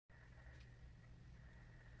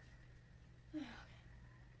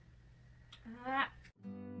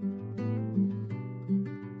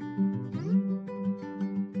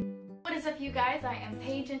What is up, you guys? I am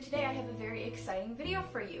Paige, and today I have a very exciting video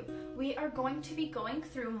for you. We are going to be going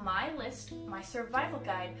through my list, my survival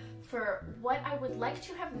guide, for what I would like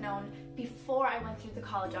to have known before I went through the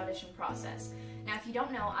college audition process. Now, if you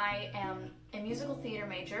don't know, I am a musical theater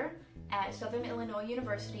major at Southern Illinois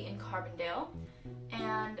University in Carbondale,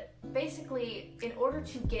 and basically, in order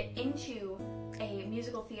to get into a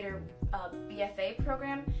musical theater BFA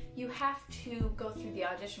program, you have to go through the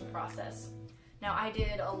audition process. Now, I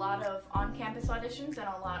did a lot of on-campus auditions and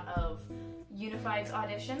a lot of Unified's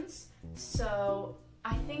auditions, so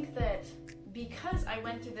I think that because I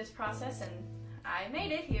went through this process and I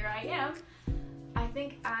made it, here I am, I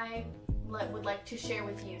think I would like to share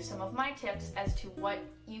with you some of my tips as to what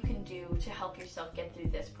you can do to help yourself get through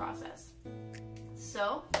this process.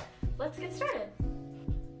 So, let's get started.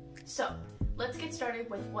 Let's get started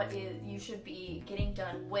with what you should be getting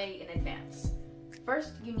done way in advance.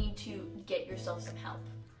 First, you need to get yourself some help.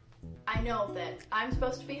 I know that I'm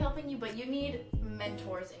supposed to be helping you, but you need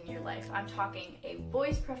mentors in your life. I'm talking a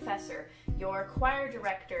voice professor, your choir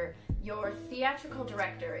director, your theatrical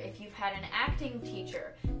director, if you've had an acting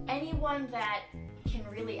teacher, anyone that can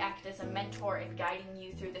really act as a mentor in guiding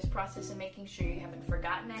you through this process and making sure you haven't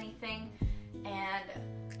forgotten anything. And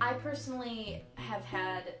I personally have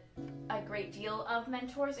had a great deal of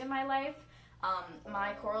mentors in my life.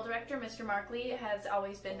 My choral director, Mr. Markley, has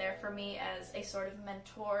always been there for me as a sort of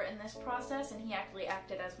mentor in this process, and he actually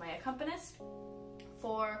acted as my accompanist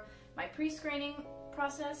for my pre-screening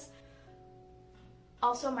process.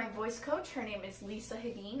 Also, my voice coach, her name is Lisa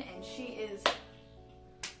Hedin, and she is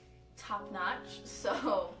top-notch,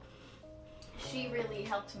 so she really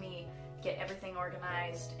helped me get everything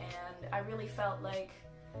organized, and I really felt like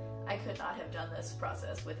I could not have done this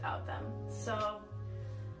process without them. So,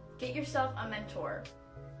 get yourself a mentor.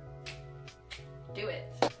 Do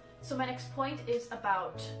it. So my next point is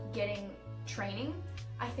about getting training.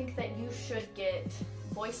 I think that you should get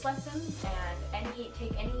voice lessons and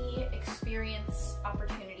take any experience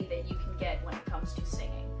opportunity that you can get when it comes to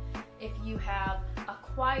singing. If you have a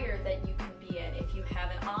choir that you can be in, if you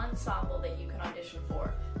have an ensemble that you can audition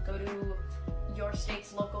for, go to your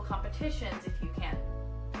state's local competitions if you can.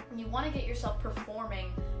 You want to get yourself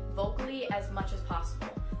performing vocally as much as possible.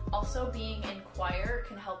 Also, being in choir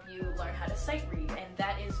can help you learn how to sight read, and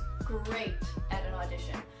that is great at an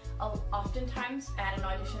audition. Oftentimes at an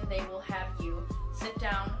audition they will have you sit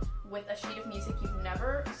down with a sheet of music you've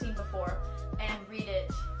never seen before and read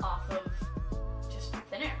it off of just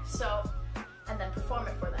thin air, and then perform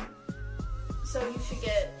it for them. So you should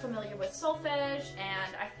get familiar with solfege,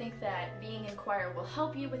 and I think that being in choir will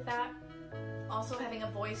help you with that. Also, having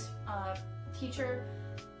a voice teacher,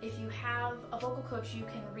 if you have a vocal coach, you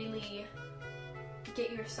can really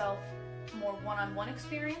get yourself more one-on-one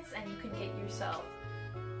experience, and you can get yourself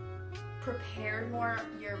prepared more.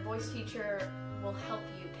 Your voice teacher will help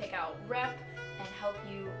you pick out rep and help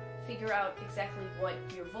you figure out exactly what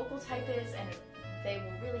your vocal type is, and they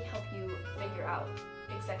will really help you figure out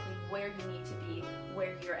exactly where you need to be,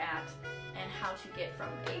 where you're at, and how to get from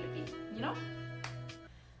A to B, you know?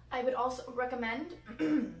 I would also recommend,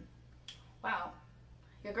 wow,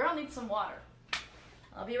 your girl needs some water.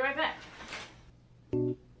 I'll be right back.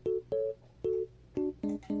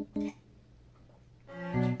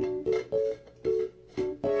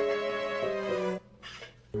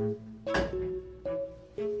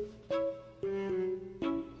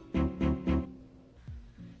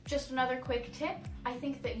 Just another quick tip, I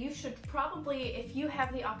think that you should probably, if you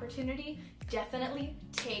have the opportunity, definitely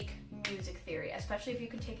take music theory, especially if you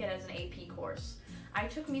can take it as an AP course. I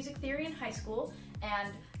took music theory in high school,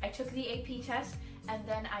 and I took the AP test, and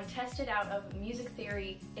then I tested out of music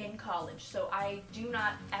theory in college, so I do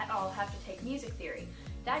not at all have to take music theory.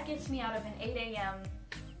 That gets me out of an 8 a.m.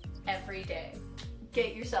 every day.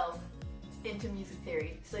 Get yourself into music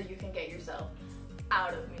theory so you can get yourself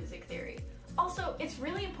out of music theory. Also, it's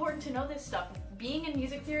really important to know this stuff. Being in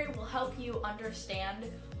music theory will help you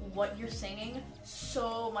understand what you're singing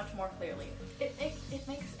so much more clearly. It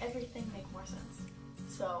makes everything make more sense.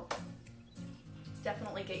 So,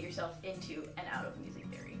 definitely get yourself into and out of music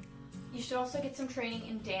theory. You should also get some training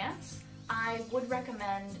in dance. I would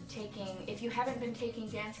recommend taking, if you haven't been taking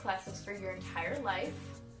dance classes for your entire life,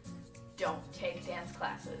 don't take dance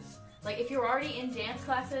classes. Like, if you're already in dance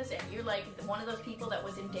classes and you're like one of those people that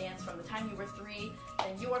was in dance from the time you were 3,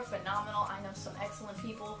 then you are phenomenal. I know some excellent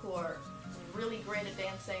people who are really great at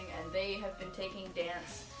dancing and they have been taking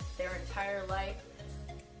dance their entire life.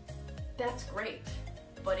 That's great.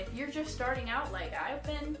 But if you're just starting out like I've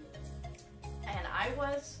been, and I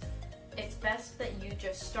was, it's best that you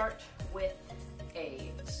just start with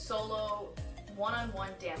a solo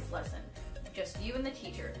one-on-one dance lesson, just you and the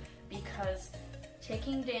teacher, because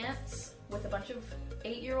taking dance with a bunch of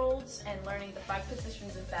 8-year-olds and learning the 5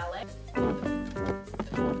 positions of ballet.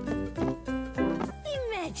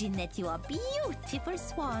 Imagine that you are beautiful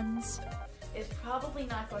swans. Is probably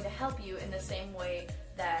not going to help you in the same way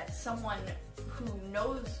that someone who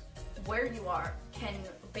knows where you are can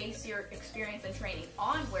base your experience and training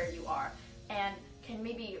on where you are and can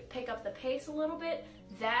maybe pick up the pace a little bit.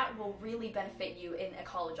 That will really benefit you in a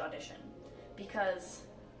college audition, because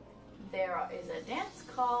there is a dance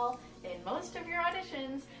call in most of your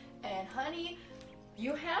auditions, and honey,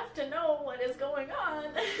 you have to know what is going on.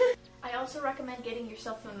 I also recommend getting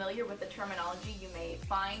yourself familiar with the terminology you may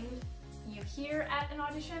find you hear at an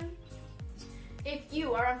audition. If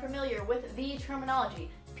you are unfamiliar with the terminology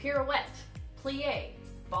pirouette, plie,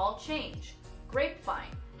 ball change,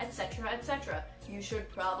 grapevine, etc., etc., you should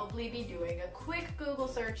probably be doing a quick Google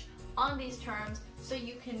search on these terms so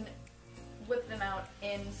you can whip them out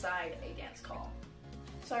inside a dance call.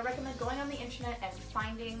 So I recommend going on the internet and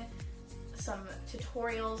finding some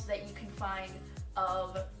tutorials that you can find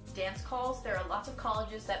of dance calls. There are lots of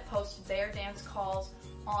colleges that post their dance calls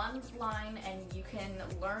online, and you can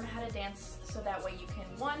learn how to dance so that way you can,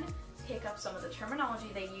 1, pick up some of the terminology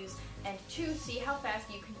they use, and 2, see how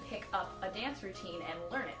fast you can pick up a dance routine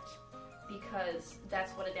and learn it, because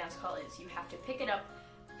that's what a dance call is. You have to pick it up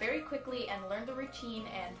very quickly and learn the routine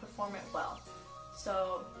and perform it well.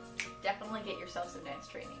 So definitely get yourself some dance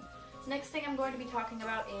training. Next thing I'm going to be talking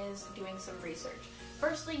about is doing some research.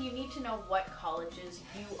 Firstly, you need to know what colleges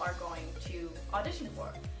you are going to audition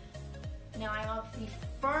for. Now, I'm of the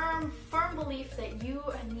firm belief that you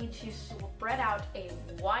need to spread out a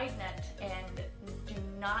wide net and do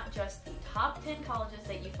not just the top 10 colleges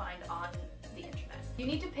that you find on the internet. You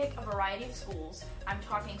need to pick a variety of schools. I'm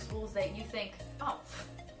talking schools that you think, oh,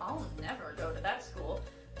 I'll never go to that school,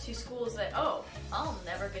 to schools that, oh, I'll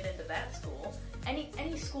never get into that school.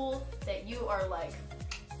 Any school that you are like,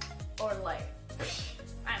 or like,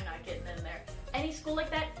 I'm not getting in there. Any school like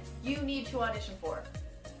that, you need to audition for.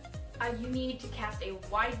 You need to cast a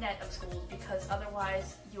wide net of schools, because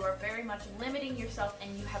otherwise you are very much limiting yourself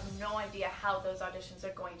and you have no idea how those auditions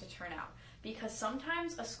are going to turn out. Because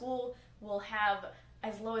sometimes a school will have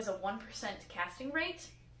as low as a 1% casting rate,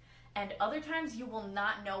 and other times you will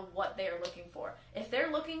not know what they are looking for. If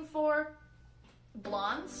they're looking for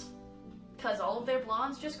blondes, because all of their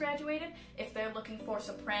blondes just graduated, if they're looking for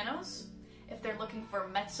sopranos, if they're looking for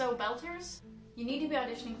mezzo belters, you need to be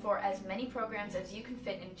auditioning for as many programs as you can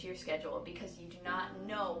fit into your schedule, because you do not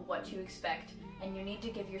know what to expect, and you need to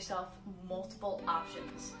give yourself multiple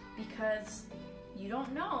options, because you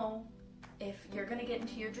don't know if you're going to get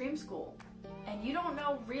into your dream school, and you don't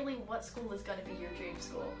know really what school is going to be your dream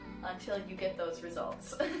school until you get those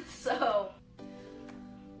results. So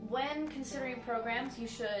when considering programs, you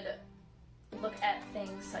should look at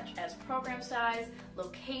things such as program size,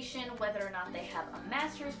 location, whether or not they have a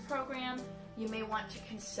master's program. You may want to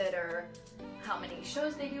consider how many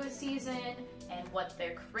shows they do a season and what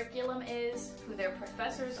their curriculum is, who their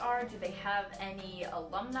professors are, do they have any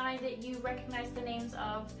alumni that you recognize the names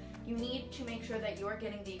of. You need to make sure that you're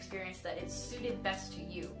getting the experience that is suited best to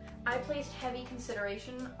you. I placed heavy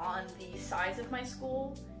consideration on the size of my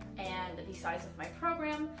school and the size of my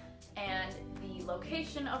program and the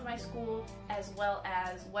location of my school, as well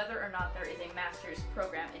as whether or not there is a master's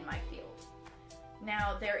program in my field.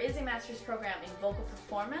 Now, there is a master's program in vocal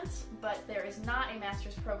performance, but there is not a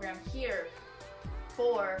master's program here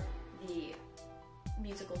for the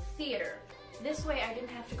musical theater. This way I didn't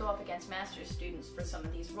have to go up against master's students for some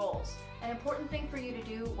of these roles. An important thing for you to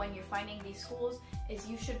do when you're finding these schools is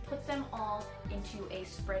you should put them all into a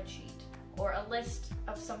spreadsheet or a list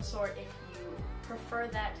of some sort if you prefer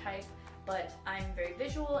that type, but I'm very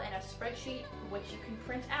visual, and a spreadsheet which you can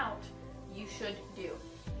print out you should do.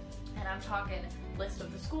 And I'm talking list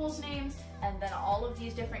of the schools' names and then all of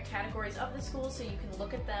these different categories of the schools, so you can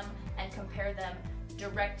look at them and compare them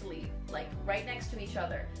directly, like right next to each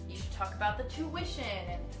other. You should talk about the tuition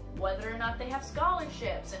and whether or not they have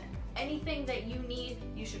scholarships, and anything that you need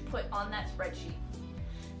you should put on that spreadsheet.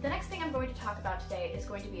 The next thing I'm going to talk about today is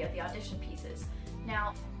going to be the audition pieces.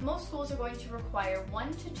 Now, most schools are going to require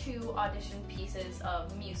 1 to 2 audition pieces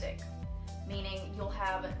of music, meaning you'll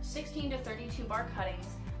have 16 to 32 bar cuttings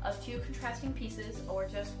of 2 contrasting pieces, or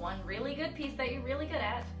just one really good piece that you're really good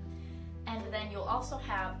at, and then you'll also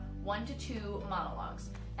have 1 to 2 monologues,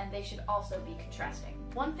 and they should also be contrasting.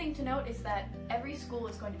 One thing to note is that every school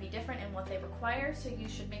is going to be different in what they require, so you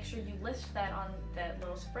should make sure you list that on that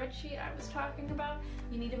little spreadsheet I was talking about.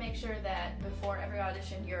 You need to make sure that before every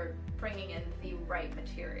audition you're bringing in the right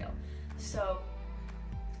material. So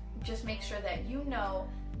just make sure that you know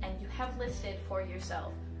and you have listed for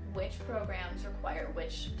yourself which programs require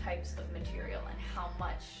which types of material and how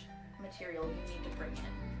much material you need to bring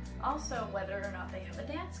in. Also, whether or not they have a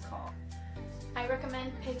dance call. I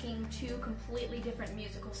recommend picking 2 completely different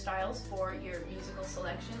musical styles for your musical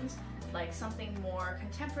selections, like something more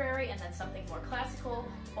contemporary and then something more classical,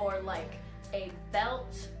 or like a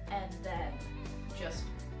belt and then just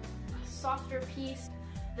a softer piece.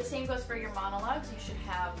 The same goes for your monologues. You should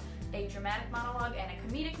have a dramatic monologue and a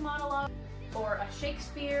comedic monologue, or a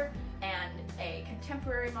Shakespeare and a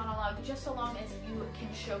contemporary monologue, just so long as you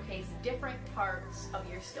can showcase different parts of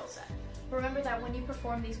your skill set. Remember that when you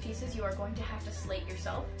perform these pieces, you are going to have to slate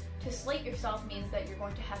yourself. To slate yourself means that you're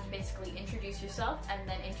going to have to basically introduce yourself and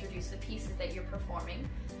then introduce the pieces that you're performing.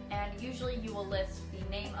 And usually you will list the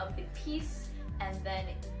name of the piece and then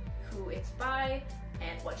who it's by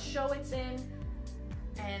and what show it's in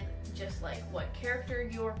and just like what character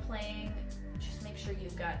you're playing. Just make sure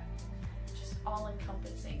you've got just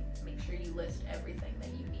all-encompassing. Make sure you list everything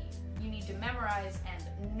that you need. You need to memorize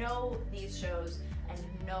and know these shows and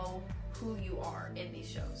know who you are in these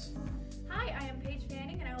shows. Hi, I am Paige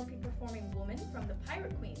Fanning, and I will be performing Woman from The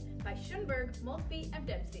Pirate Queen by Schoenberg, Maltby, and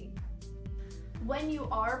Dempsey. When you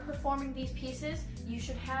are performing these pieces, you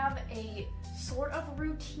should have a sort of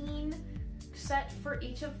routine set for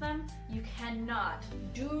each of them. You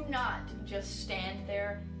do not just stand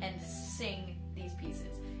there and sing these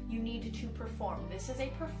pieces. You need to perform. This is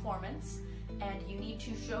a performance, and you need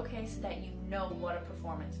to showcase that you know what a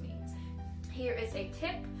performance means. Here is a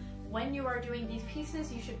tip. When you are doing these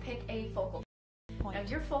pieces, you should pick a focal point. Now,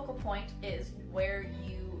 your focal point is where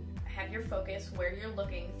you have your focus, where you're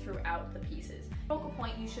looking throughout the pieces. Focal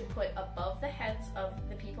point you should put above the heads of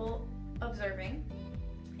the people observing,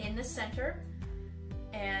 in the center,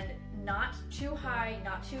 and not too high,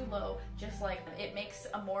 not too low, just like it makes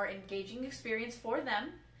a more engaging experience for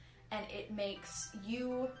them, and it makes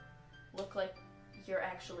you look like you're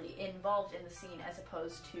actually involved in the scene as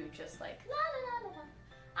opposed to just like, la la la la la.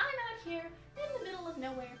 I'm out here in the middle of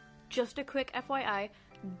nowhere. Just a quick FYI,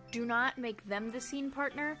 do not make them the scene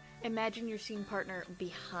partner. Imagine your scene partner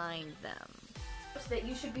behind them. So that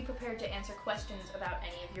you should be prepared to answer questions about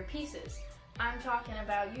any of your pieces. I'm talking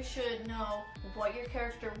about you should know what your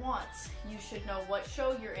character wants. You should know what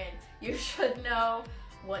show you're in. You should know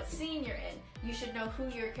what scene you're in. You should know who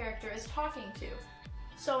your character is talking to.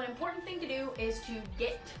 So an important thing to do is to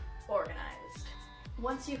get organized.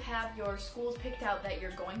 Once you have your schools picked out that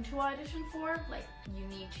you're going to audition for, like, you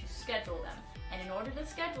need to schedule them. And in order to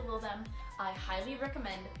schedule them, I highly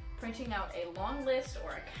recommend printing out a long list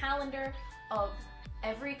or a calendar of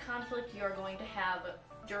every conflict you're going to have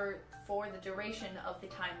for the duration of the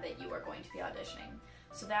time that you are going to be auditioning.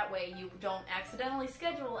 So that way you don't accidentally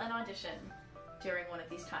schedule an audition during one of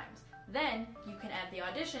these times. Then you can add the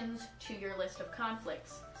auditions to your list of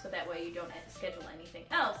conflicts, so that way you don't schedule anything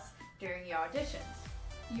else during your auditions.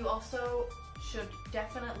 You also should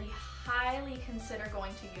definitely highly consider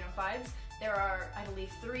going to Unifieds. There are, I believe,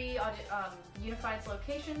 3 Unifieds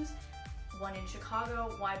locations, one in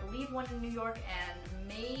Chicago, I believe one in New York, and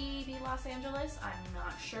maybe Los Angeles. I'm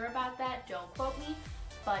not sure about that, don't quote me,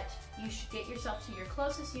 but you should get yourself to your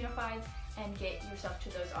closest Unifieds and get yourself to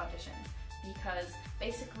those auditions, because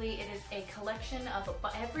basically it is a collection of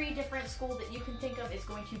every different school that you can think of is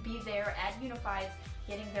going to be there at Unifieds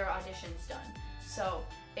getting their auditions done. So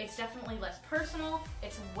it's definitely less personal,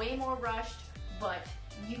 it's way more rushed, but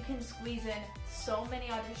you can squeeze in so many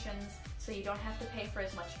auditions so you don't have to pay for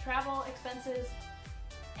as much travel expenses,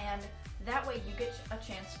 and that way you get a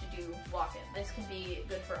chance to do walk-in. This can be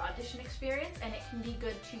good for audition experience, and it can be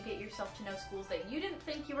good to get yourself to know schools that you didn't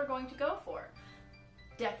think you were going to go for.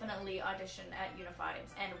 Definitely audition at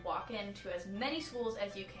Unifieds and walk into as many schools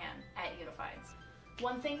as you can at Unifieds.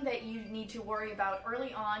 One thing that you need to worry about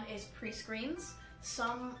early on is pre-screens.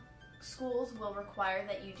 Some schools will require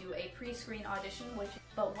that you do a pre-screen audition,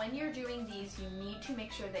 but when you're doing these, you need to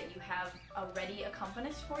make sure that you have a ready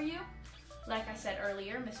accompanist for you. Like I said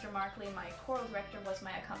earlier, Mr. Markley, my choral director, was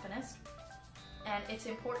my accompanist, and it's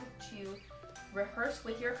important to rehearse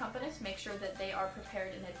with your accompanist, make sure that they are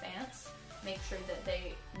prepared in advance, make sure that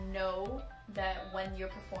they know that when you're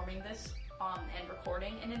performing this and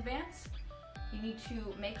recording in advance, you need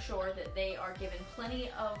to make sure that they are given plenty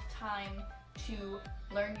of time to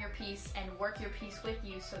learn your piece and work your piece with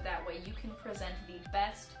you, so that way you can present the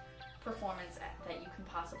best performance that you can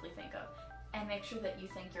possibly think of. and make sure that you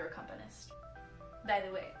thank your accompanist. By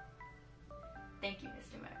the way, thank you,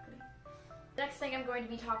 Mr. Markley. The next thing I'm going to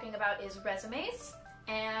be talking about is resumes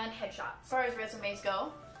and headshots. As far as resumes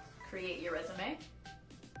go, create your resume,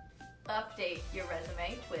 update your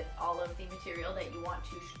resume with all of the material that you want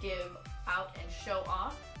to give out and show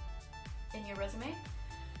off in your resume,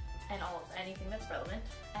 and anything that's relevant.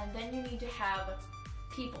 And then you need to have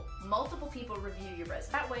multiple people review your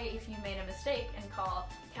resume. That way, if you made a mistake and call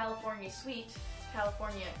California Suite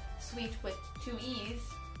with 2 E's,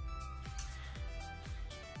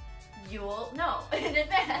 you'll know in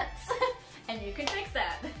advance, and you can fix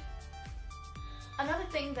that. Another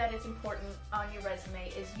thing that is important on your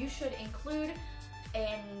resume is you should include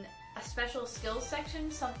in a special skills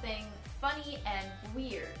section something funny and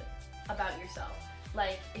weird about yourself.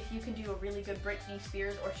 Like if you can do a really good Britney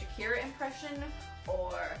Spears or Shakira impression,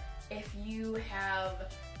 or if you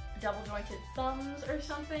have double jointed thumbs or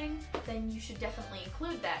something, then you should definitely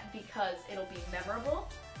include that because it'll be memorable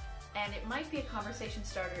and it might be a conversation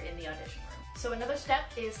starter in the audition room. So another step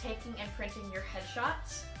is taking and printing your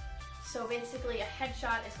headshots. So basically a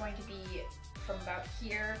headshot is going to be from about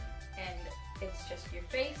here and it's just your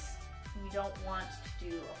face. You don't want to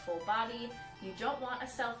do a full body. You don't want a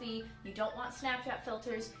selfie. You don't want Snapchat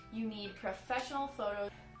filters. You need professional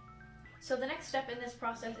photos. So the next step in this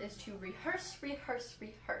process is to rehearse, rehearse,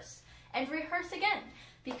 rehearse, and rehearse again,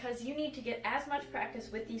 because you need to get as much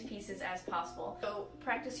practice with these pieces as possible. So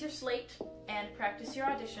practice your slate and practice your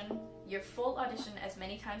audition, your full audition, as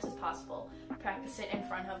many times as possible. Practice it in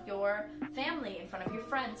front of your family, in front of your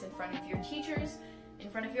friends, in front of your teachers, in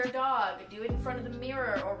front of your dog. Do it in front of the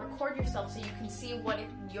mirror or record yourself so you can see what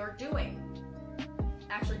you're doing.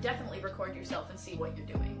 Actually, definitely record yourself and see what you're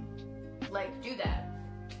doing. Like, do that.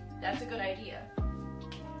 That's a good idea.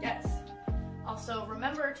 Yes. Also,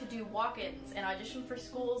 remember to do walk-ins and audition for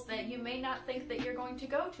schools that you may not think that you're going to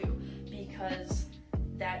go to, because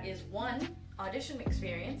that is 1, audition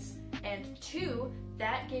experience, and 2,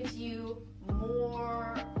 that gives you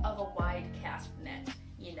more of a wide cast net.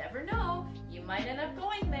 You never know, you might end up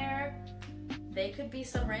going there. They could be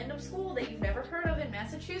some random school that you've never heard of in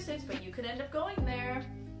Massachusetts, but you could end up going there.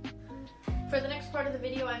 For the next part of the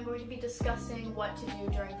video, I'm going to be discussing what to do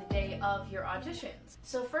during the day of your auditions.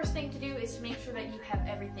 So first thing to do is to make sure that you have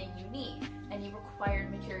everything you need. Any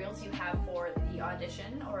required materials you have for the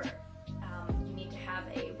audition, or you need to have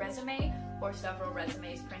a resume or several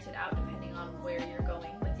resumes printed out depending on where you're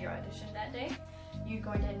going with your audition that day. You're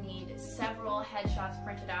going to need several headshots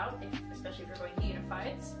printed out, especially if you're going to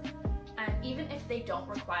unifieds. And even if they don't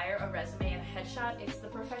require a resume and a headshot, it's the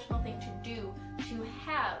professional thing to do to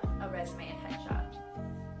have a resume and headshot.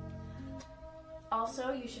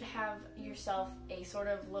 Also, you should have yourself a sort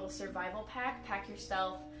of little survival pack. Pack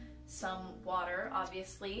yourself some water,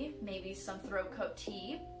 obviously, maybe some throat coat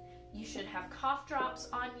tea. You should have cough drops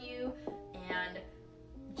on you, and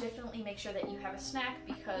definitely make sure that you have a snack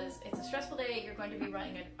because it's a stressful day, you're going to be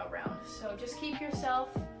running it around. So just keep yourself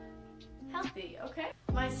healthy, okay?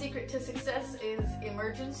 My secret to success is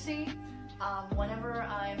emergency. Whenever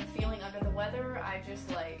I'm feeling under the weather, I just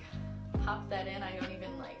like pop that in. I don't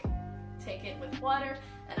even like take it with water,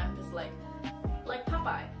 and I'm just like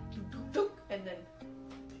Popeye, and then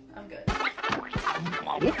I'm good.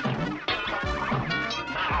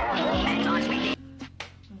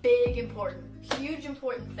 Big important, huge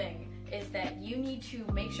important thing is that you need to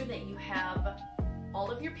make sure that you have all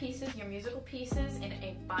of your pieces, your musical pieces, in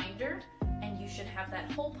a binder, and you should have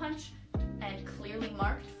that hole punch and clearly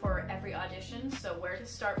marked for every audition, so where to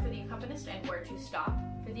start for the accompanist and where to stop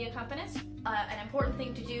for the accompanist. An important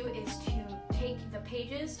thing to do is to take the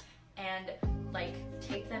pages and like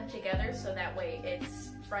tape them together so that way it's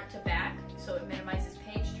front to back, so it minimizes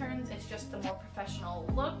page turns. It's just the more professional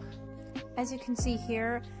look. As you can see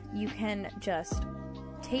here, you can just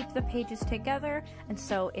tape the pages together, and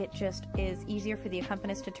so it just is easier for the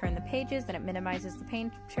accompanist to turn the pages, and it minimizes the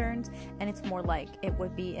page turns, and it's more like it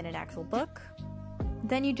would be in an actual book.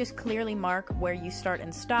 Then you just clearly mark where you start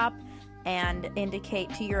and stop and indicate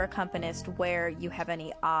to your accompanist where you have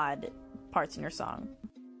any odd parts in your song.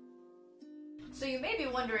 So you may be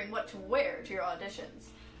wondering what to wear to your auditions.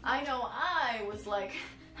 I know I was like,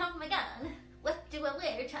 oh my god, what do I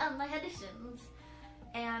wear to all my auditions?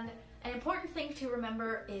 And an important thing to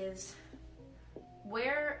remember is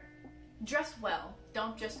dress well.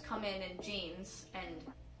 Don't just come in jeans and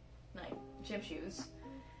like gym shoes.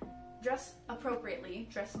 Dress appropriately,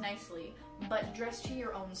 dress nicely, but dress to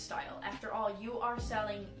your own style. After all, you are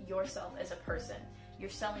selling yourself as a person. You're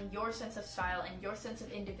selling your sense of style and your sense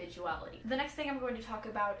of individuality. The next thing I'm going to talk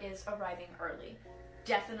about is arriving early.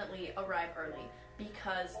 definitely arrive early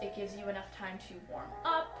because it gives you enough time to warm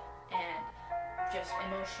up and just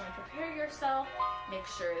emotionally prepare yourself, make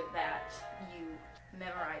sure that you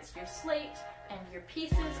memorized your slate and your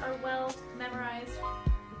pieces are well memorized.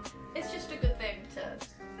 It's just a good thing to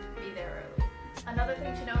be there early. Another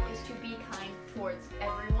thing to note is to be kind towards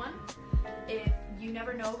everyone. If you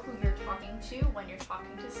never know who you're talking to when you're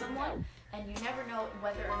talking to someone, and you never know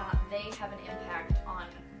whether or not they have an impact on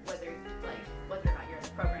whether or not you're in the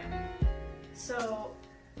program. So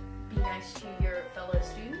be nice to your fellow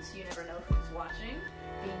students. You never know who's watching.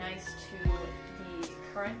 Be nice to the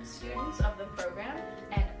current students of the program,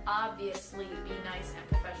 and obviously be nice and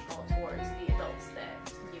professional towards the adults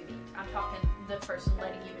that you meet. I'm talking the person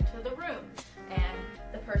letting you into the room, and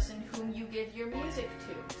the person whom you give your music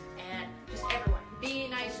to, and just everyone. Be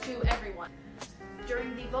nice to everyone.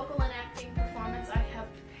 During the vocal and acting performance, I have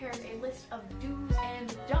prepared a list of do's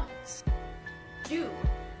and don'ts. Do.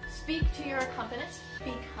 Speak to your accompanist,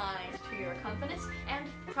 be kind to your accompanist, and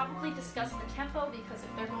probably discuss the tempo, because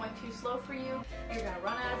if they're going too slow for you, you're going to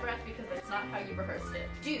run out of breath because that's not how you rehearsed it.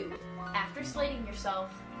 Do. After slating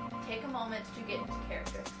yourself, take a moment to get into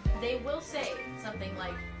character. They will say something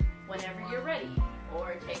like, whenever you're ready,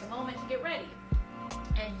 or take a moment to get ready.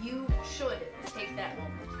 And you should take that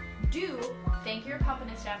moment. Do thank your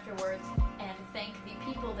accompanist afterwards, and thank the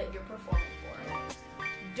people that you're performing for.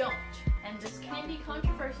 Don't, and this can be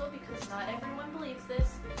controversial because not everyone believes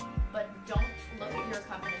this, but don't look at your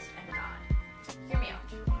accompanist and nod. Hear me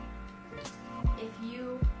out. If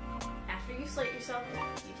you, after you slate yourself,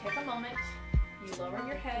 you take a moment, you lower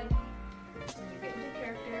your head, and you get into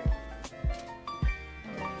character,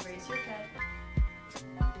 and then you raise your head,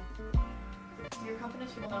 your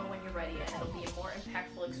accompanist will know when you're ready, and it'll be a more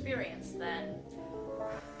impactful experience than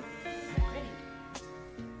I'm ready.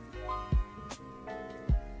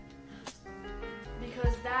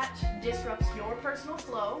 Because that disrupts your personal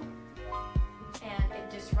flow, and it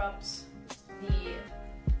disrupts the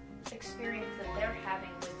experience that they're having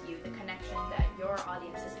with you, the connection that your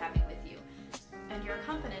audience is having with you. And your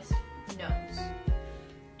accompanist knows.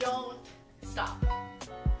 Don't stop.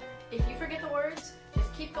 If you forget the words,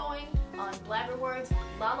 just keep going on blabber words,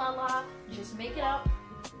 la la la, just make it up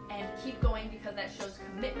and keep going, because that shows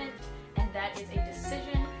commitment and that is a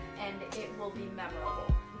decision and it will be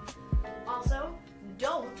memorable. Also,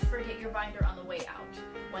 don't forget your binder on the way out.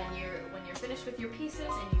 When you're finished with your pieces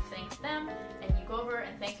and you thank them and you go over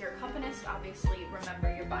and thank your accompanist, obviously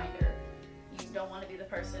remember your binder. You don't want to be the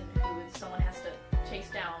person who someone has to chase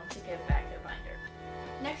down to give back their binder.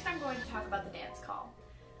 Next, I'm going to talk about the dance call.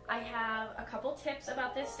 I have a couple tips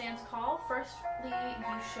about this dance call. Firstly,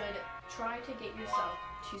 you should try to get yourself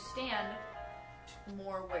to stand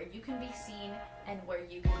more where you can be seen and where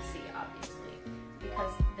you can see, obviously,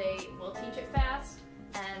 because they will teach it fast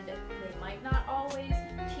and they might not always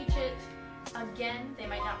teach it again. They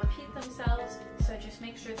might not repeat themselves, so just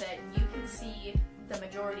make sure that you can see the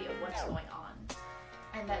majority of what's going on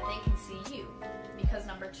and that they can see you, because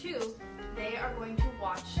number two, they are going to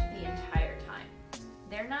watch the entire time.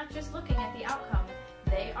 They're not just looking at the outcome,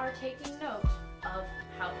 they are taking note of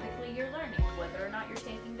how quickly you're learning, whether or not you're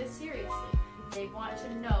taking this seriously. They want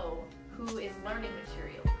to know who is learning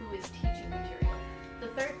material, who is teaching material. The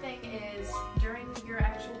third thing is, during your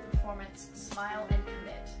actual performance, smile and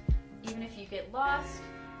commit. Even if you get lost,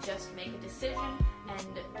 just make a decision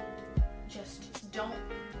and just don't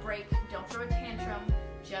break, don't throw a tantrum,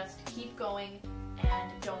 just keep going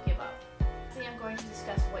and don't give up. Lastly, I'm going to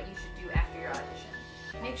discuss what you should do after your audition.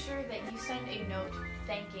 Make sure that you send a note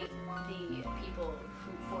thanking the people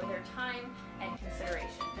for their time and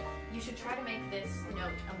consideration. You should try to make this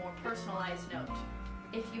note a more personalized note.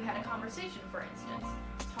 If you had a conversation, for instance,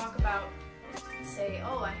 talk about, say,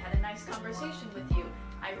 oh, I had a nice conversation with you.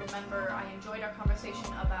 I remember I enjoyed our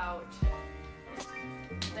conversation about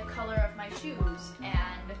the color of my shoes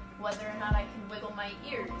and whether or not I can wiggle my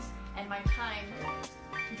ears and my time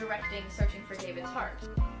directing Searching for David's Heart.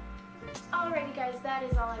 Alrighty guys, that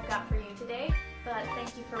is all I've got for you today, but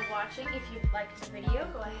thank you for watching. If you liked the video,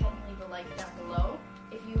 go ahead and leave a like down below.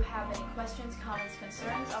 If you have any questions, comments,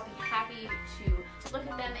 concerns, I'll be happy to look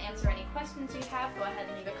at them, answer any questions you have. Go ahead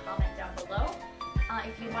and leave a comment down below.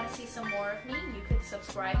 If you want to see some more of me, you could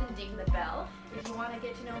subscribe and ding the bell. If you want to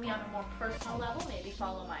get to know me on a more personal level, maybe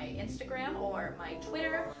follow my Instagram or my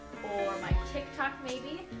Twitter or my TikTok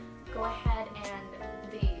maybe, go ahead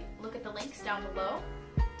and look at the links down below.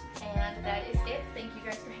 And that is it. Thank you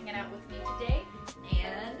guys for hanging out with me today,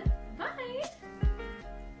 and bye!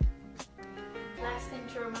 Last thing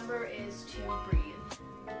to remember is to breathe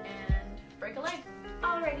and break a leg.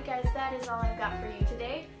 Alrighty guys, that is all I've got for you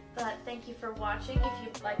today. But thank you for watching. If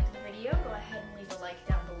you liked the video, go ahead and leave a like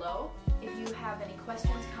down below. If you have any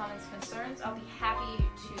questions, comments, concerns, I'll be happy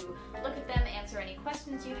to look at them, answer any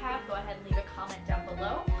questions you have. Go ahead and leave a comment down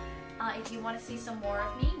below. If you want to see some more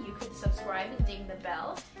of me, you could subscribe and ding the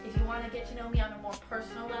bell. If you want to get to know me on a more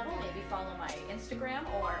personal level, maybe follow my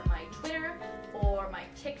Instagram or my Twitter or my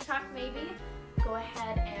TikTok maybe, go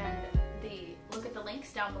ahead and look at the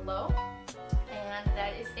links down below. And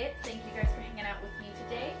that is it. Thank you guys for hanging out with me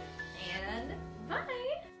today, and bye!